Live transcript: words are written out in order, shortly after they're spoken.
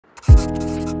Hey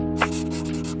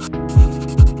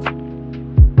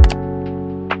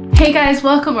guys,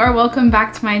 welcome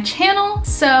back to my channel.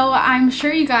 So I'm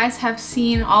sure you guys have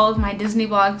seen all of my Disney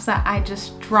vlogs that I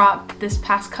just dropped this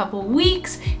past couple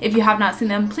weeks. If you have not seen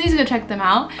them, please go check them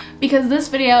out, because this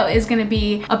video is going to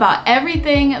be about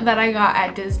everything that I got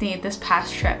at Disney this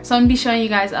past trip. So I'm going to be showing you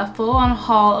guys a full-on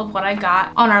haul of what I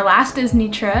got on our last Disney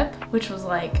trip, which was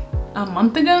like a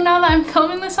month ago now that I'm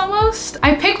filming this almost.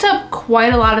 I picked up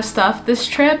quite a lot of stuff this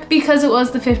trip because it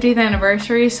was the 50th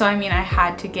anniversary, so I mean I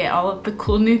had to get all of the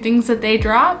cool new things that they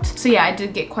dropped. So yeah, I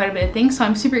did get quite a bit of things, so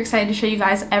I'm super excited to show you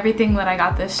guys everything that I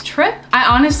got this trip. I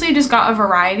honestly just got a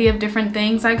variety of different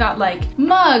things. I got like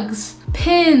mugs,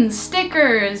 pins,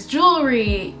 stickers,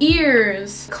 jewelry,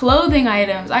 ears, clothing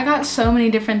items. I got so many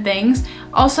different things.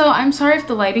 Also, I'm sorry if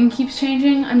the lighting keeps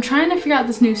changing. I'm trying to figure out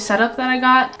this new setup that I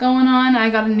got going on. I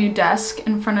got a new desk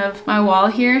in front of my wall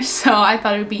here, so I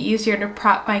thought it would be easier to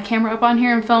prop my camera up on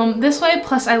here and film this way.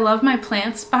 Plus, I love my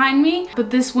plants behind me, but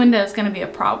this window is gonna be a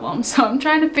problem. So I'm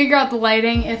trying to figure out the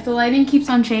lighting. If the lighting keeps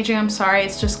on changing, I'm sorry.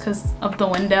 It's just because of the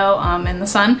window and the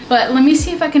sun. But let me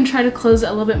see if I can try to close it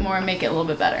a little bit more and make it a little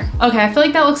bit better. Okay, I feel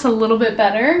like that looks a little bit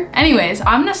better. Anyways,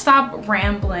 I'm gonna stop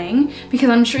rambling because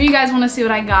I'm sure you guys wanna see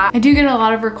what I got. I do get a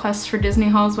lot of requests for Disney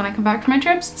hauls when I come back from my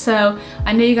trips, so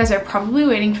I know you guys are probably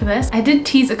waiting for this. I did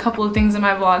tease a couple of things in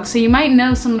my vlog, so you might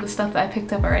know some of the stuff that I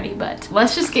picked up already, but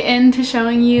let's just get into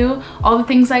showing you all the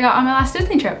things I got on my last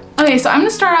Disney trip. Okay, so I'm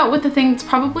gonna start out with the thing that's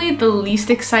probably the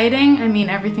least exciting. I mean,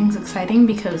 everything's exciting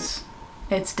because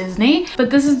it's Disney,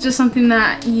 but this is just something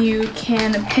that you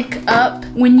can pick up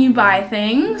when you buy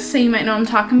things, so you might know what I'm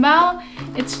talking about.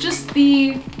 It's just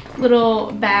the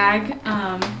little bag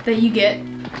that you get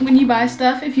when you buy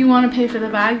stuff. If you want to pay for the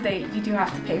bag, you do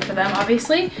have to pay for them,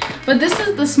 obviously. But this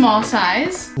is the small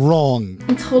size. Wrong.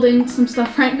 It's holding some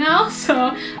stuff right now, so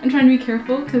I'm trying to be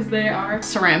careful because they are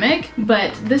ceramic.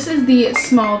 But this is the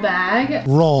small bag.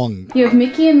 Wrong. You have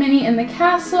Mickey and Minnie in the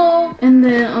castle, and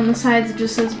then on the sides it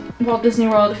just says Walt Disney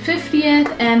World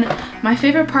 50th, and my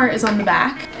favorite part is on the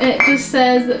back. It just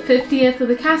says 50th of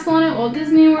the castle on it, Walt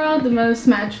Disney World, the most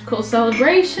magical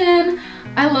celebration.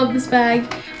 I love this bag.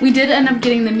 We did end up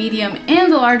getting the medium and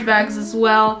the large bags as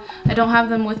well. I don't have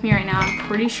them with me right now. I'm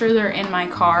pretty sure they're in my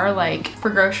car, like for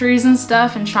groceries and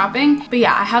stuff and shopping. But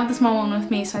yeah, I have the small one with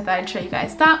me, so I thought I'd show you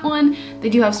guys that one. They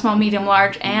do have small, medium,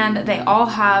 large, and they all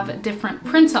have different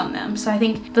prints on them. So I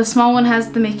think the small one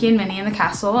has the Mickey and Minnie in the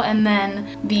castle, and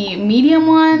then the medium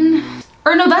one,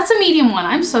 or no, that's a medium one.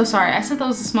 I'm so sorry. I said that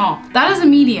was a small. That is a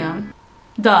medium.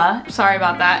 Duh, sorry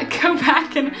about that. Go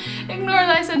back and ignore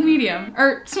that I said medium,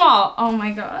 or small. Oh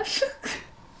my gosh.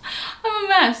 I'm a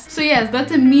mess. So yes,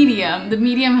 that's a medium. The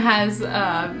medium has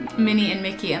Minnie and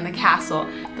Mickey in the castle.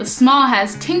 The small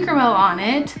has Tinkerbell on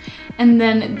it, and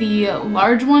then the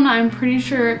large one, I'm pretty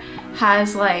sure,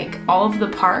 has like all of the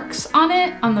parks on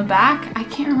it on the back. I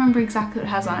can't remember exactly what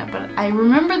it has on it, but I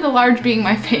remember the large being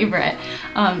my favorite,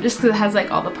 just because it has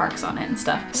like all the parks on it and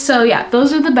stuff. So yeah,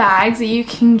 those are the bags that you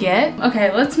can get.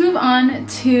 Okay, let's move on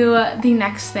to the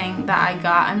next thing that I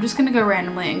got. I'm just gonna go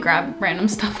randomly and grab random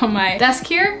stuff on my desk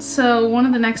here. So one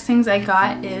of the next things I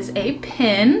got is a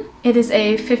pin. It is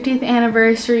a 50th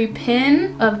anniversary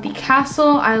pin of the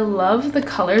castle. I love the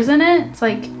colors in it. It's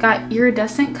like got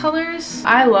iridescent colors.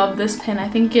 I love this pin. I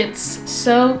think it's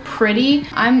so pretty.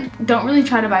 I don't really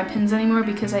try to buy pins anymore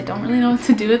because I don't really know what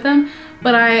to do with them.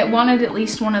 But I wanted at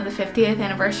least one of the 50th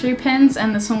anniversary pins,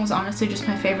 and this one was honestly just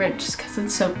my favorite just because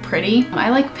it's so pretty. I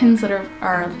like pins that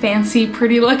are fancy,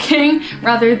 pretty looking,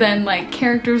 rather than like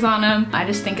characters on them. I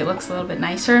just think it looks a little bit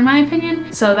nicer in my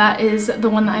opinion. So that is the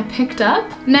one that I picked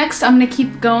up. Next, I'm gonna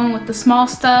keep going with the small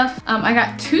stuff. I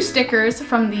got 2 stickers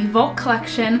from the Vault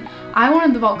collection. I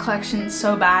wanted the Vault collection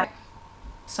so bad.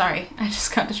 Sorry, I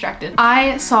just got distracted.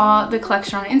 I saw the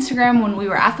collection on Instagram when we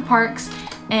were at the parks,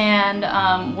 and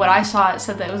what I saw, it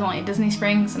said that it was only at Disney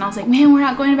Springs, and I was like, man, we're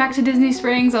not going back to Disney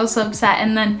Springs. I was so upset.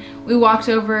 And then we walked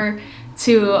over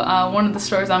to one of the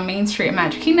stores on Main Street at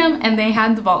Magic Kingdom, and they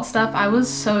had the Vault stuff. I was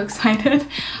so excited.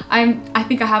 I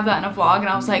think I have that in a vlog, and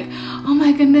I was like, oh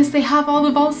my goodness, they have all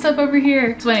the Vault stuff over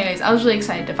here. So anyways, I was really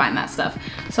excited to find that stuff.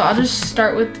 So I'll just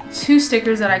start with 2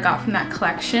 stickers that I got from that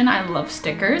collection. I love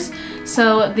stickers.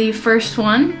 So the first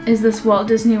one is this Walt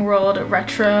Disney World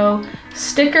retro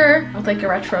sticker with like a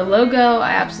retro logo.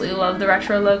 I absolutely love the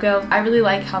retro logo. I really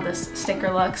like how this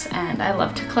sticker looks, and I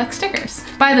love to collect stickers.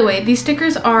 By the way, these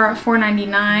stickers are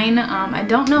 $4.99. I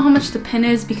don't know how much the pin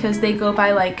is because they go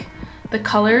by like the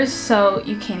colors, so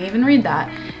you can't even read that.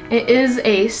 It is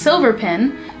a silver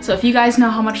pin, so if you guys know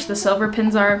how much the silver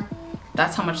pins are,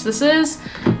 that's how much this is.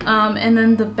 And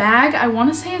then the bag, I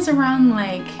want to say is around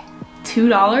like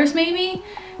 $2 maybe?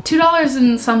 $2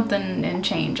 and something and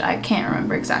change. I can't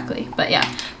remember exactly, but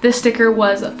yeah, this sticker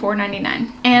was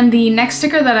 $4.99. And the next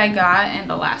sticker that I got, and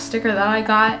the last sticker that I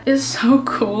got, is so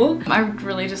cool. I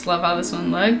really just love how this one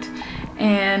looked.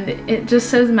 And it just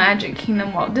says Magic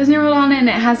Kingdom Walt Disney World on it, and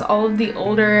it has all of the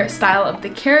older style of the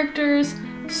characters.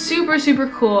 Super, super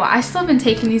cool. I still haven't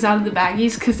taken these out of the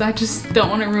baggies because I just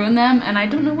don't want to ruin them, and I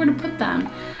don't know where to put them.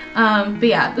 But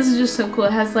yeah, this is just so cool.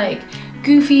 It has like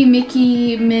Goofy,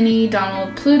 Mickey, Minnie,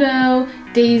 Donald, Pluto,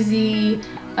 Daisy.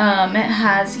 It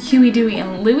has Huey, Dewey,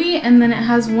 and Louie, and then it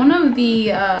has one of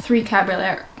the three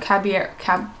caballeros,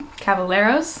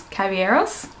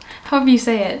 however you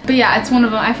say it. But yeah, it's one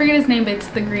of them. I forget his name, but it's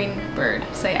the green bird.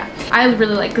 So yeah, I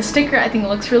really like the sticker. I think it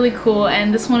looks really cool,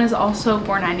 and this one is also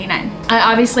 $4.99. I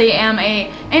obviously am a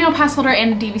annual pass holder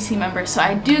and a DVC member, so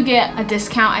I do get a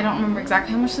discount. I don't remember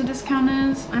exactly how much the discount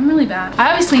is. I'm really bad.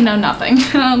 I obviously know nothing.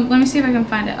 Let me see if I can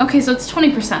find it. Okay, so it's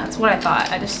 20%. That's what I thought.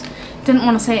 I just didn't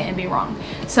want to say it and be wrong.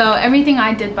 So everything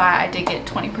I did buy, I did get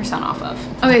 20% off of.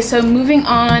 Okay, so moving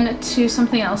on to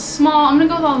something else small. I'm gonna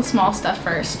go with all the small stuff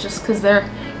first, just because they're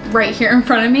right here in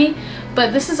front of me.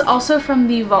 But this is also from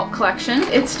the Vault collection.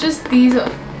 It's just these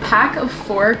pack of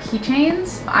 4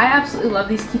 keychains. I absolutely love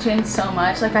these keychains so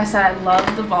much. Like I said, I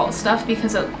love the Vault stuff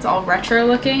because it's all retro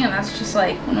looking, and that's just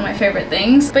like one of my favorite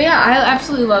things. But yeah, I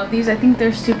absolutely love these. I think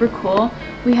they're super cool.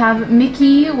 We have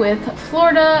Mickey with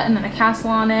Florida and then a castle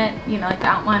on it, you know, like the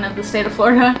outline of the state of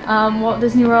Florida. Walt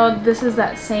Disney World, this is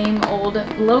that same old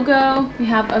logo. We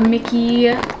have a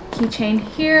Mickey keychain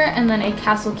here and then a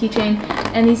castle keychain,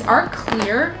 and these are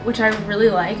clear, which I really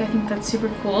like. I think that's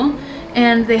super cool.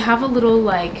 And they have a little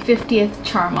like 50th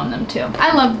charm on them too.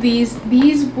 I love these.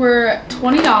 These were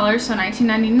 $20, so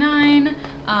 $19.99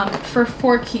 for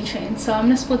 4 keychains. So I'm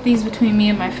gonna split these between me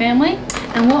and my family,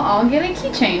 and we'll all get a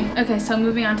keychain. Okay, so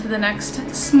moving on to the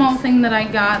next small thing that I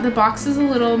got. The box is a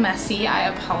little messy. I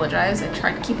apologize. I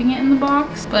tried keeping it in the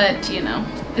box, but you know,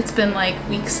 it's been like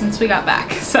weeks since we got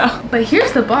back, so. But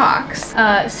here's the box.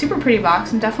 Super pretty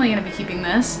box. I'm definitely gonna be keeping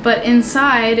this. But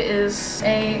inside is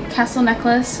a castle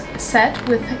necklace set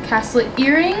with castle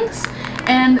earrings,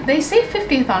 and they say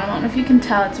 50th on them. I don't know if you can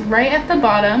tell. It's right at the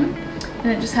bottom,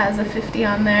 and it just has a 50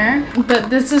 on there.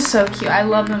 But this is so cute. I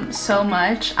love them so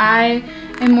much. I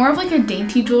am more of like a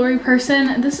dainty jewelry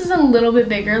person. This is a little bit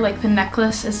bigger. Like the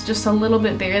necklace is just a little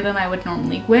bit bigger than I would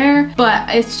normally wear, but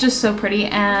it's just so pretty,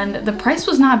 and the price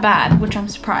was not bad, which I'm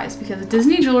surprised because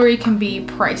Disney jewelry can be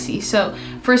pricey. So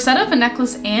for a set of a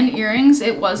necklace and earrings,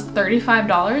 it was $35,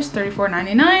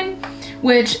 $34.99,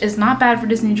 which is not bad for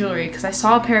Disney jewelry because I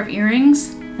saw a pair of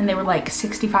earrings and they were like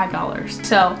 $65.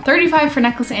 So $35 for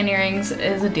necklace and earrings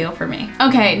is a deal for me.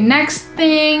 Okay, next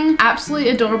thing, absolutely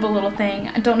adorable little thing.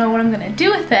 I don't know what I'm gonna do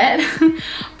with it,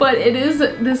 but it is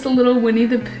this little Winnie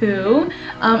the Pooh.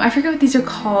 I forget what these are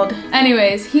called.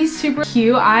 Anyways, he's super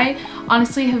cute. I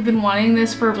honestly have been wanting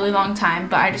this for a really long time,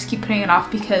 but I just keep putting it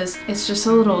off because it's just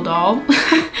a little doll.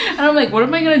 And I'm like, what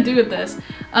am I gonna do with this?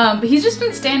 But he's just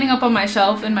been standing up on my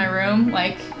shelf in my room,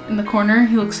 like in the corner.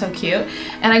 He looks so cute.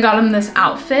 And I got him this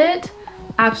outfit,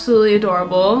 absolutely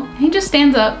adorable. He just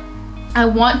stands up. I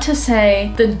want to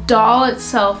say the doll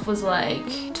itself was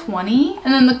like 20,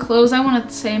 and then the clothes I want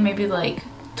to say maybe like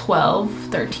 12,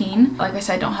 13. Like I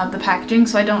said, I don't have the packaging,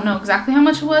 so I don't know exactly how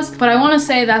much it was, but I want to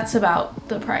say that's about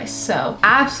the price. So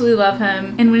I absolutely love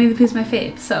him, and Winnie the Pooh's my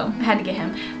fave, so I had to get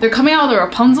him. They're coming out with a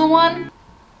Rapunzel one.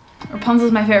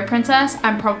 Rapunzel's my favorite princess.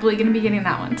 I'm probably gonna be getting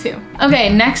that one too.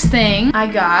 Okay, next thing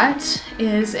I got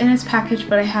is in its package,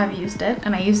 but I have used it,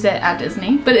 and I used it at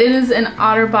Disney. But it is an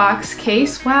OtterBox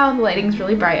case. Wow, the lighting's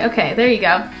really bright. Okay, there you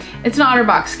go. It's an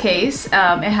OtterBox case. It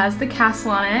has the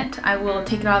castle on it. I will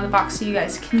take it out of the box so you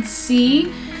guys can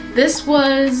see. This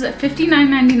was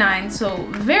 $59.99, so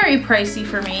very pricey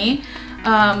for me.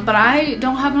 But I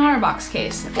don't have an OtterBox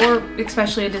case, or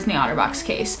especially a Disney OtterBox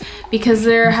case, because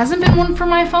there hasn't been one for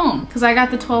my phone, because I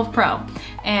got the 12 Pro,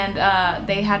 and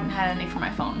they hadn't had any for my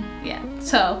phone yet.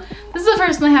 So this is the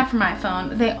first one they have for my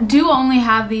phone. They do only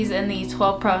have these in the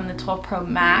 12 Pro and the 12 Pro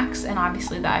Max, and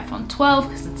obviously the iPhone 12,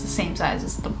 because it's the same size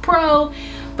as the Pro.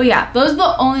 But yeah, those are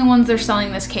the only ones they're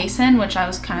selling this case in, which I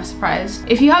was kind of surprised.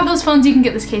 If you have those phones, you can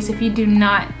get this case. If you do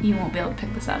not, you won't be able to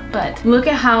pick this up. But look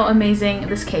at how amazing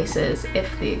this case is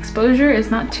if the exposure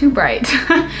is not too bright.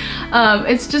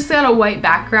 It's just got a white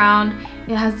background.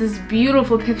 It has this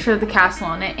beautiful picture of the castle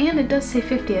on it, and it does say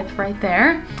 50th right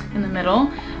there in the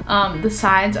middle. The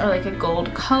sides are like a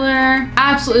gold color.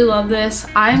 Absolutely love this.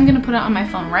 I'm gonna put it on my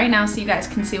phone right now so you guys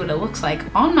can see what it looks like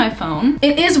on my phone.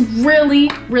 It is really,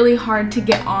 really hard to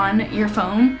get on your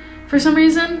phone for some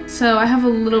reason, so I have a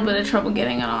little bit of trouble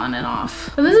getting it on and off.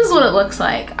 But this is what it looks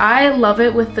like. I love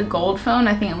it with the gold phone.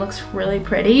 I think it looks really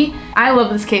pretty. I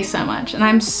love this case so much, and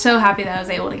I'm so happy that I was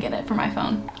able to get it for my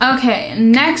phone. Okay,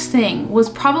 next thing was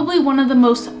probably one of the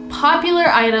most popular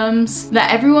items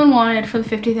that everyone wanted for the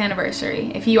 50th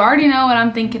anniversary. If you already know what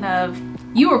I'm thinking of,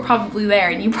 you were probably there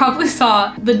and you probably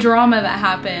saw the drama that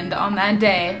happened on that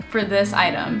day for this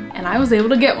item, and I was able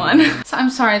to get one. So I'm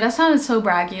sorry, that sounded so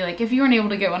braggy. Like, if you weren't able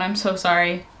to get one, I'm so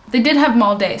sorry. They did have them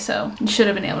all day, so you should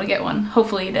have been able to get one.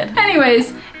 Hopefully you did.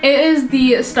 Anyways, it is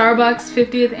the Starbucks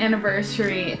 50th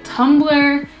anniversary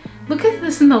tumbler. Look at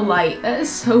this in the light. That is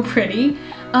so pretty.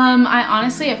 I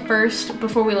honestly, at first,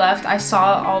 before we left, I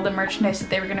saw all the merchandise that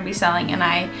they were gonna be selling, and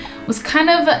I was kind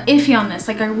of iffy on this.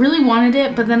 Like, I really wanted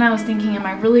it, but then I was thinking, am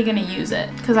I really gonna use it?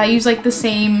 Because I use like the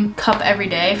same cup every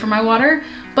day for my water.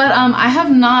 But I have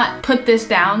not put this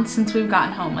down since we've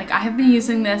gotten home. Like, I have been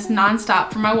using this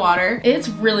non-stop for my water. It's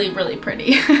really, really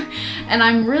pretty. And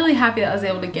I'm really happy that I was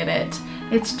able to get it.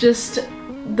 It's just,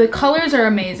 the colors are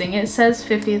amazing. It says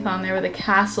 50th on there with a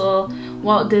castle,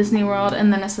 Walt Disney World,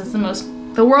 and then it says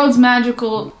the world's most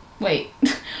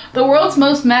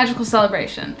magical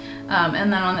celebration.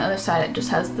 And then on the other side it just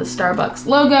has the Starbucks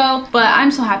logo. But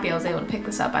I'm so happy I was able to pick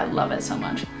this up. I love it so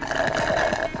much.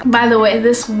 By the way,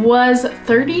 this was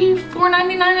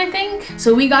 $34.99, I think.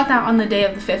 So we got that on the day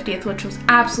of the 50th, which was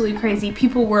absolutely crazy.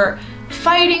 People were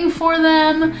fighting for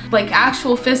them, like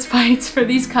actual fist fights for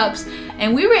these cups,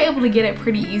 and we were able to get it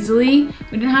pretty easily.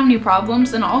 We didn't have any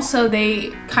problems, and also they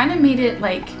kind of made it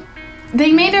like,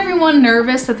 they made everyone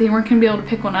nervous that they weren't gonna be able to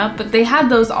pick one up, but they had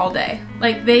those all day.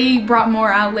 Like, they brought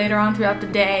more out later on throughout the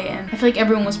day, and I feel like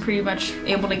everyone was pretty much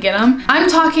able to get them. I'm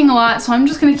talking a lot, so I'm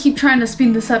just gonna keep trying to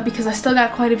speed this up because I still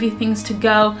got quite a few things to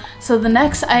go. So the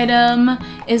next item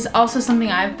is also something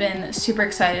I've been super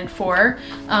excited for,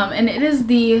 and it is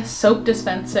the soap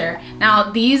dispenser.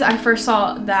 Now, these, I first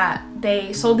saw that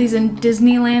they sold these in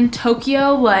Disneyland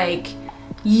Tokyo like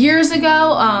years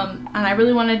ago, and I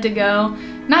really wanted to go.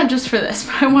 Not just for this,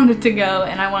 but I wanted to go,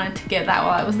 and I wanted to get that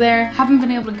while I was there. Haven't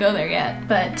been able to go there yet,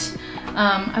 but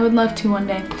I would love to one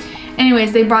day.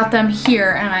 Anyways, they brought them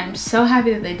here, and I'm so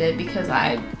happy that they did because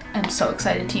I am so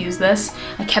excited to use this.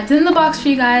 I kept it in the box for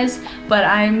you guys, but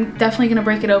I'm definitely gonna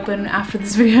break it open after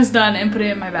this video is done and put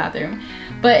it in my bathroom.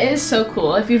 But it is so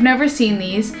cool. If you've never seen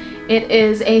these, it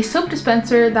is a soap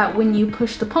dispenser that when you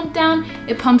push the pump down,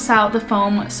 it pumps out the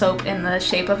foam soap in the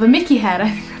shape of a Mickey head. I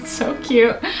think that's so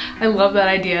cute. I love that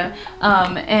idea.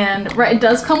 And right, it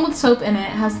does come with soap in it.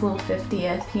 It has little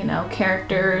 50th, you know,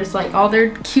 characters, like all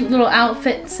their cute little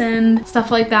outfits and stuff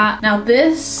like that. Now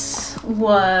this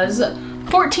was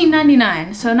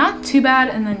 $14.99, so not too bad,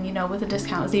 and then, you know, with a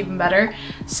discount was even better.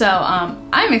 So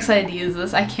I'm excited to use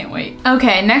this. I can't wait.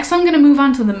 Okay, next I'm gonna move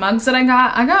on to the mugs that I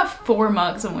got. I got 4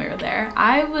 mugs when we were there.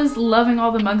 I was loving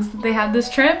all the mugs that they had this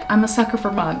trip. I'm a sucker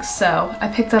for mugs, so I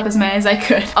picked up as many as I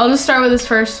could. I'll just start with this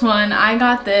first one. I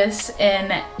got this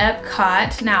in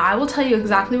Epcot. Now, I will tell you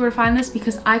exactly where to find this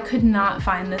because I could not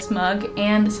find this mug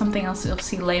and something else you'll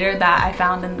see later that I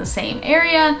found in the same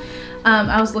area.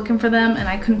 I was looking for them and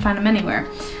I couldn't find them anywhere.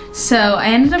 So I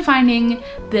ended up finding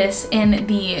this in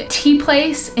the tea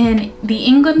place in the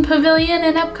England Pavilion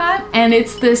in Epcot. And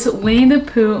it's this Winnie the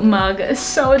Pooh mug. It's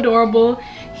so adorable.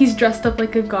 He's dressed up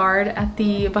like a guard at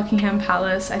the Buckingham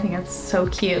Palace. I think that's so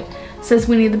cute. It says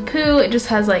Winnie the Pooh. It just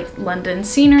has like London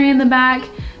scenery in the back.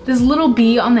 This little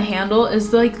bee on the handle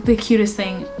is like the cutest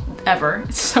thing ever.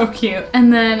 It's so cute.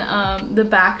 And then the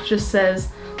back just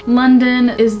says, London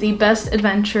is the best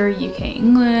adventure, UK,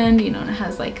 England, you know, and it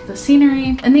has like the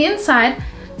scenery. And the inside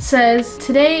says,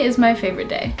 today is my favorite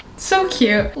day. So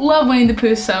cute. Love Winnie the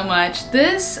Pooh so much.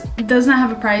 This does not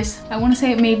have a price. I want to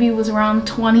say it maybe was around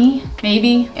 20,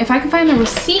 maybe. If I can find the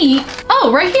receipt.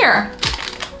 Oh, right here.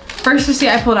 First receipt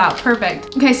I pulled out,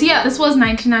 perfect. Okay, so yeah, this was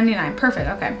 $19.99, perfect,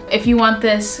 okay. If you want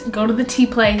this, go to the tea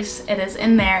place. It is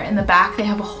in there. In the back, they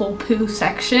have a whole Pooh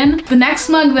section. The next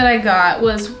mug that I got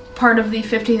was part of the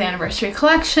 50th anniversary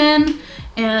collection,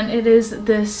 and it is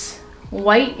this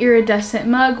white iridescent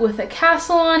mug with a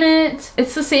castle on it.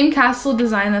 It's the same castle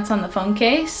design that's on the phone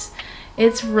case.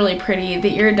 It's really pretty.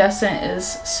 The iridescent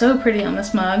is so pretty on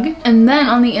this mug. And then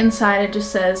on the inside it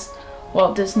just says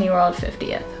Walt Disney World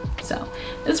 50th. So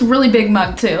it's a really big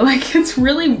mug too. Like, it's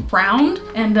really round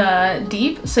and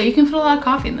deep, so you can put a lot of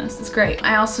coffee in this. It's great.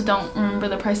 I also don't remember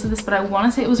the price of this, but I want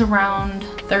to say it was around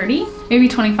 30, maybe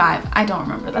 25. I don't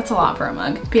remember. That's a lot for a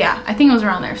mug. But yeah, I think it was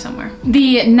around there somewhere.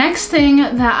 The next thing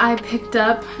that I picked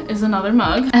up is another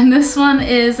mug, and this one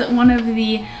is one of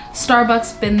the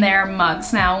Starbucks Been There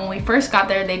mugs. Now, when we first got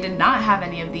there, they did not have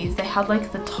any of these. They had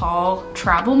like the tall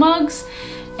travel mugs.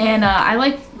 and I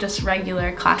like just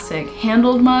regular classic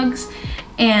handled mugs.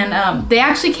 And they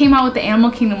actually came out with the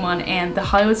Animal Kingdom one and the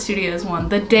Hollywood Studios one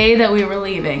the day that we were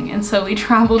leaving, and so we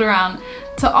traveled around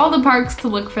to all the parks to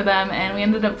look for them, and we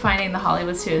ended up finding the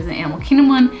Hollywood Studios and Animal Kingdom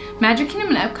one. Magic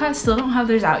Kingdom and Epcot still don't have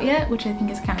theirs out yet, which I think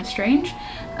is kind of strange.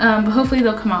 But hopefully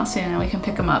they'll come out soon and we can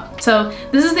pick them up. So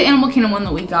this is the Animal Kingdom one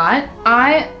that we got.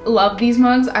 I love these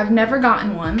mugs. I've never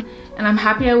gotten one, and I'm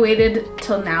happy I waited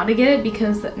till now to get it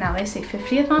because now they say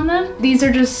 50th on them. These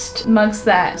are just mugs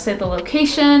that say the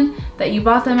location that you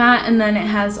bought them at, and then it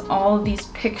has all of these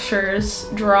pictures,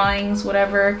 drawings,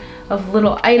 whatever, of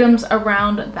little items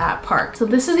around that park. So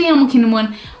this is the Animal Kingdom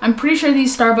one. I'm pretty sure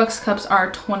these Starbucks cups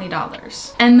are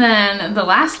 $20. And then the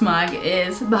last mug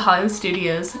is the Hollywood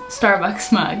Studios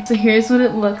Starbucks mug. So here's what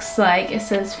it looks like. It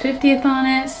says 50th on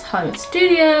it, Hollywood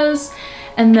Studios.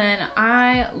 And then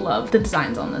I love the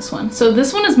designs on this one. So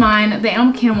this one is mine. The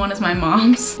Animal Kingdom one is my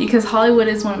mom's because Hollywood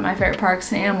is one of my favorite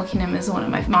parks and Animal Kingdom is one of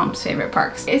my mom's favorite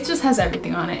parks. It just has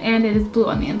everything on it, and it is blue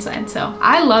on the inside. So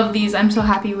I love these. I'm so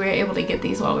happy we were able to get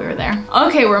these while we were there.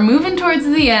 Okay, we're moving towards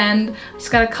the end. Just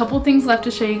got a couple things left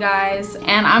to show you guys,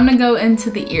 and I'm gonna go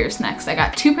into the ears next. I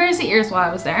got 2 pairs of ears while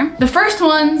I was there. The first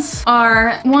ones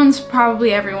are ones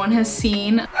probably everyone has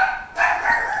seen.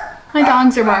 My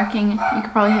dogs are barking. You can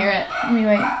probably hear it. Let me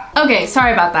wait. Okay,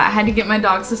 sorry about that. I had to get my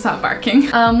dogs to stop barking.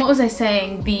 What was I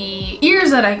saying? The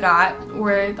ears that I got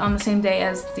were on the same day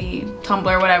as the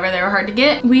tumbler, whatever. They were hard to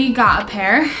get. We got a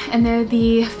pair, and they're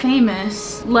the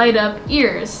famous light up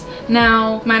ears.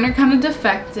 Now, mine are kind of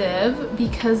defective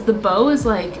because the bow is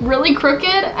like really crooked,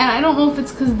 and I don't know if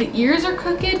it's because the ears are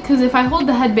crooked, because if I hold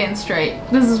the headband straight,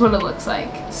 this is what it looks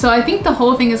like. So I think the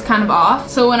whole thing is kind of off.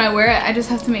 So when I wear it, I just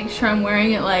have to make sure I'm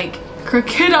wearing it like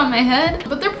crooked on my head,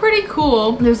 but they're pretty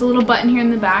cool. There's a little button here in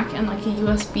the back and like a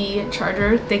USB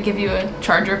charger. They give you a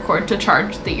charger cord to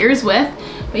charge the ears with,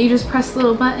 but you just press the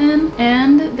little button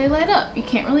and they light up. You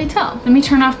can't really tell. Let me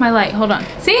turn off my light. Hold on.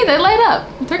 See, they light up.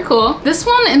 They're cool. This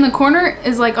one in the corner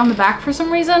is like on the back for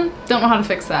some reason. Don't know how to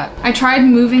fix that. I tried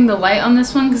moving the light on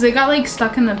this one because it got like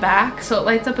stuck in the back, so it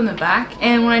lights up in the back.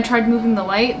 And when I tried moving the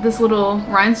light, this little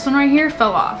rhinestone right here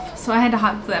fell off. So I had to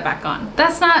hot that back on.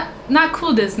 That's not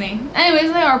cool, Disney.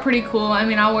 Anyways, they are pretty cool. I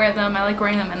mean, I'll wear them. I like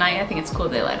wearing them at night. I think it's cool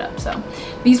they light up. So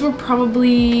these were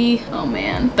probably, oh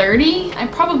man, 30? I'm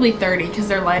probably 30 because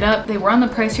they're light up. They were on the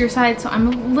pricier side, so I'm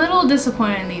a little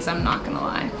disappointed in these, I'm not gonna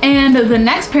lie. And the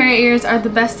next pair of ears are the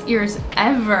best ears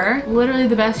ever. Literally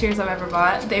the best ears I've ever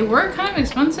bought. They were kind of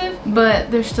expensive, but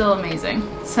they're still amazing.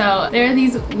 So they're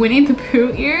these Winnie the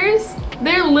Pooh ears.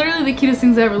 They're literally the cutest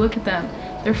things ever. Look at them.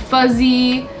 They're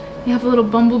fuzzy. They have a little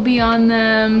bumblebee on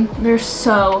them. They're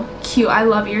so cute. I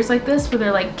love ears like this where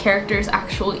they're like characters'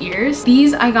 actual ears.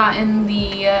 These I got in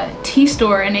the tea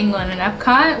store in England in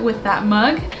Epcot with that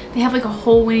mug. They have like a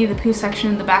whole Winnie the Pooh section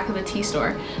in the back of the tea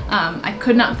store. I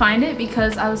could not find it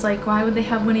because I was like, why would they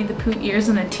have Winnie the Pooh ears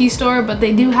in a tea store? But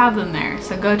they do have them there,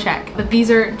 so go check. But these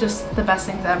are just the best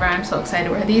things ever. I'm so excited to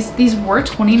wear these. These were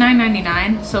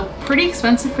 $29.99, so pretty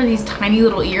expensive for these tiny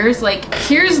little ears. Like,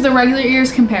 here's the regular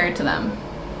ears compared to them.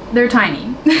 They're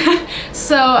tiny.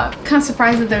 So I'm kind of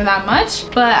surprised that they're that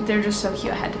much, but they're just so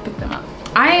cute. I had to pick them up.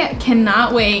 I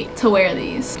cannot wait to wear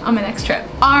these on my next trip.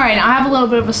 All right, now I have a little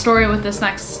bit of a story with this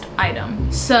next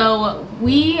item. So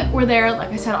we were there, like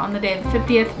I said, on the day of the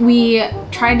 50th. We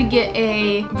tried to get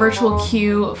a virtual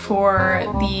queue for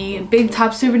the Big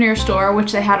Top Souvenir Store,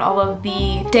 which they had all of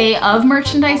the day of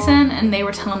merchandise in, and they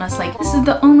were telling us like, this is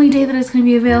the only day that it's gonna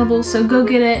be available, so go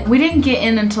get it. We didn't get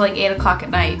in until like 8 o'clock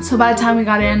at night. So by the time we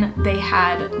got in, they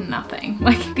had nothing.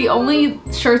 Like the only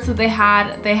shirts that they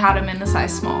had them in the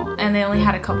size small, and they only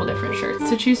had a couple different shirts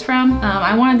to choose from.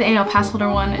 I wanted the annual pass holder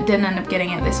one, didn't end up getting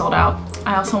it, they sold out.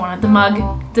 I also wanted the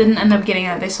mug, didn't end up getting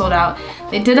it, they sold out.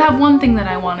 They did have one thing that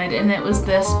I wanted, and it was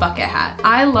this bucket hat.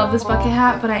 I love this bucket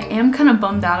hat, but I am kind of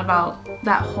bummed out about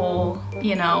that whole,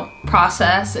 you know,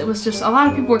 process. It was just, a lot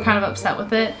of people were kind of upset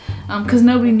with it because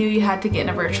nobody knew you had to get in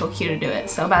a virtual queue to do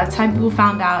it. So by the time people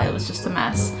found out, it was just a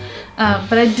mess.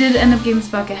 But I did end up getting this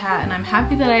bucket hat, and I'm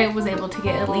happy that I was able to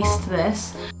get at least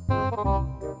this.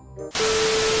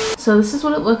 So this is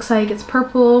what it looks like. It's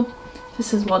purple.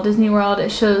 This is Walt Disney World.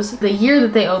 It shows the year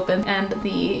that they opened and the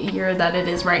year that it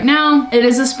is right now. It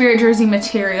is a spirit jersey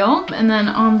material. And then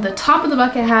on the top of the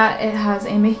bucket hat, it has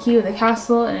a Mickey with a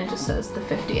castle, and it just says the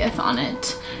 50th on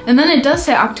it. And then it does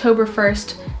say October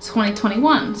 1st,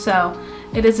 2021. So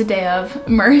it is a day of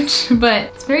merch, but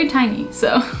it's very tiny,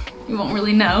 so you won't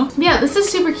really know. But yeah, this is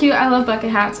super cute. I love bucket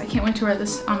hats. I can't wait to wear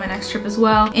this on my next trip as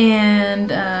well.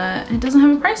 And it doesn't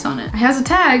have a price on it. It has a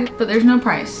tag, but there's no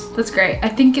price. That's great. I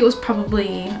think it was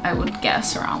probably, I would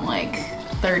guess, around like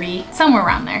 30, somewhere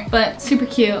around there. But super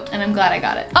cute, and I'm glad I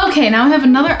got it. Okay, now I have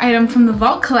another item from the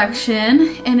Vault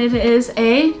collection, and it is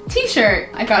a t-shirt.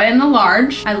 I got it in a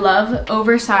large. I love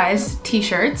oversized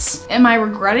t-shirts. Am I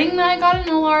regretting that I got it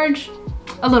in a large?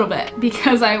 A little bit,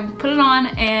 because I put it on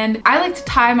and I like to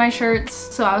tie my shirts,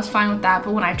 so I was fine with that,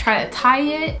 but when I try to tie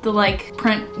it, the like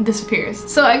print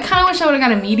disappears. So I kind of wish I would have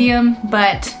got a medium,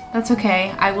 but that's okay.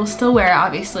 I will still wear it,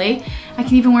 obviously. I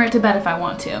can even wear it to bed if I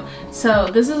want to. So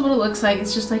this is what it looks like.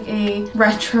 It's just like a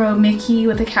retro Mickey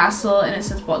with a castle, and it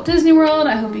says Walt Disney World.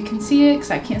 I hope you can see it because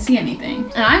I can't see anything.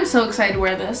 And I'm so excited to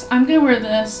wear this. I'm gonna wear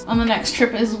this on the next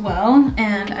trip as well,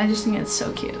 and I just think it's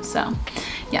so cute. So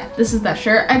yeah, this is that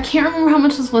shirt. I can't remember how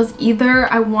much this was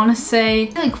either. I want to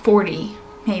say like 40.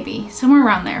 Maybe somewhere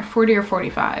around there, 40 or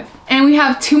 45. And we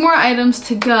have 2 more items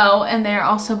to go, and they're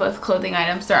also both clothing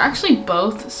items. They're actually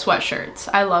both sweatshirts.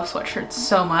 I love sweatshirts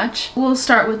so much. We'll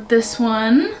start with this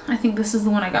one. I think this is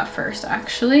the one I got first,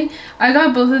 actually. I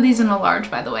got both of these in a large,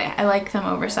 by the way. I like them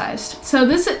oversized. So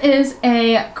this is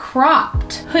a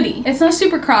cropped hoodie. It's not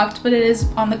super cropped, but it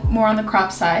is on the more on the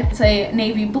cropped side. It's a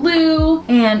navy blue,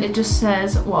 and it just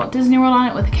says Walt Disney World on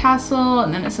it with a castle,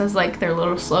 and then it says like their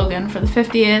little slogan for the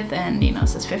 50th, and you know,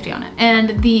 it says 50 on it.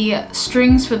 And the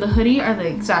strings for the hoodie are the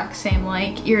exact same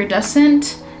like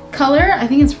iridescent color. I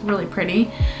think it's really pretty.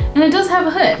 And it does have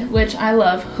a hood, which I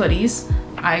love hoodies.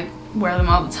 I wear them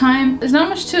all the time. There's not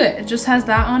much to it. It just has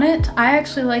that on it. I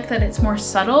actually like that it's more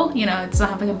subtle. You know, it doesn't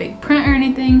have like a big print or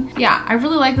anything. Yeah, I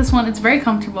really like this one. It's very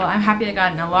comfortable. I'm happy I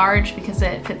got it in a large because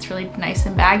it fits really nice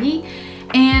and baggy.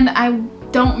 And I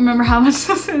don't remember how much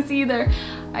this is either.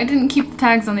 I didn't keep the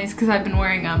tags on these because I've been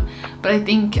wearing them, but I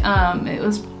think it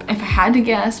was, if I had to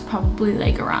guess, probably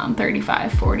like around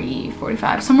 35, 40,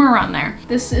 45, somewhere around there.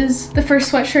 This is the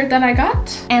first sweatshirt that I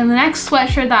got. And the next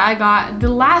sweatshirt that I got, the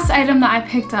last item that I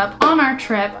picked up on our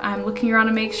trip, I'm looking around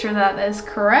to make sure that is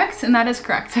correct, and that is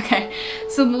correct. Okay,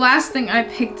 so the last thing I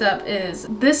picked up is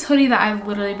this hoodie that I've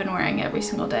literally been wearing every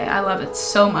single day. I love it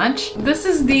so much. This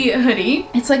is the hoodie.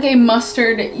 It's like a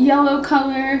mustard yellow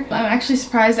color. I'm actually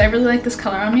surprised. I really like this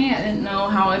color on me. I didn't know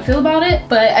how I feel about it,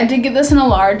 but I did get this in a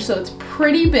large, so it's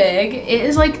pretty big. It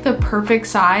is like the perfect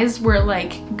size where it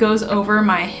like goes over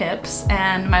my hips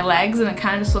and my legs, and it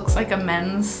kind of just looks like a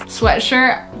men's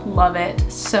sweatshirt. Love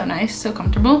it. So nice, so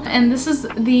comfortable. And this is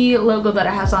the logo that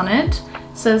it has on it.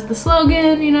 It says the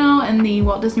slogan, you know, and the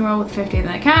Walt Disney World with 50th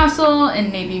in the castle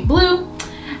in navy blue.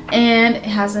 And it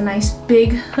has a nice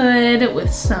big hood with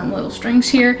some little strings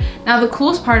here. Now the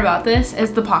coolest part about this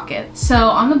is the pocket. So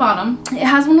on the bottom, it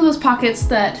has one of those pockets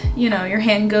that, you know, your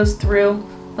hand goes through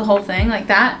the whole thing like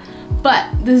that.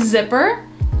 But the zipper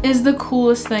is the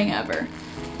coolest thing ever.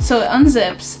 So it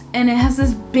unzips and it has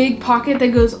this big pocket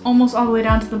that goes almost all the way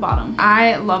down to the bottom.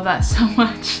 I love that so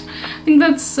much. I think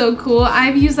that's so cool.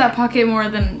 I've used that pocket more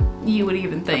than you would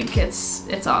even think.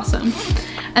 It's awesome.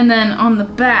 And then on the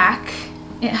back,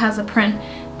 it has a print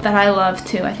that I love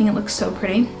too. I think it looks so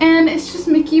pretty. And it's just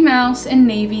Mickey Mouse in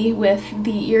navy with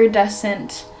the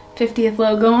iridescent 50th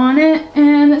logo on it,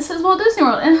 and it says Walt Disney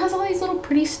World, and it has all these little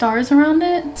pretty stars around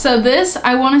it. So this,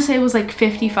 I want to say, was like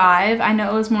 55. I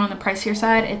know it was more on the pricier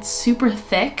side. It's super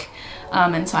thick,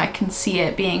 and so I can see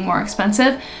it being more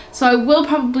expensive. So I will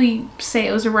probably say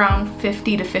it was around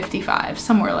 50 to 55,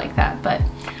 somewhere like that, but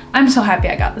I'm so happy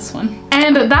I got this one.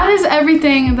 And that is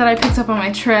everything that I picked up on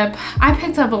my trip. I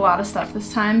picked up a lot of stuff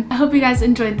this time. I hope you guys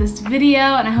enjoyed this video,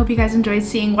 and I hope you guys enjoyed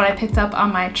seeing what I picked up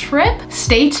on my trip.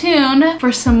 Stay tuned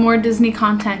for some more Disney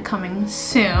content coming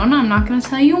soon. I'm not gonna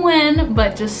tell you when,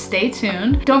 but just stay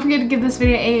tuned. Don't forget to give this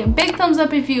video a big thumbs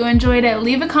up if you enjoyed it.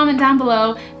 Leave a comment down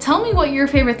below. Tell me what your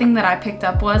favorite thing that I picked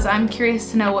up was. I'm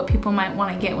curious to know what people might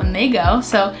want to get when they go.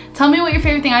 So tell me what your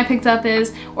favorite thing I picked up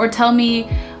is, or tell me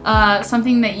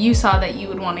something that you saw that you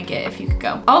would want to get if you could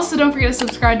go. Also, don't forget to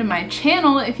subscribe to my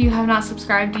channel if you have not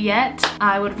subscribed yet.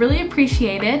 I would really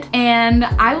appreciate it, and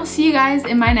I will see you guys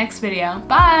in my next video.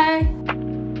 Bye!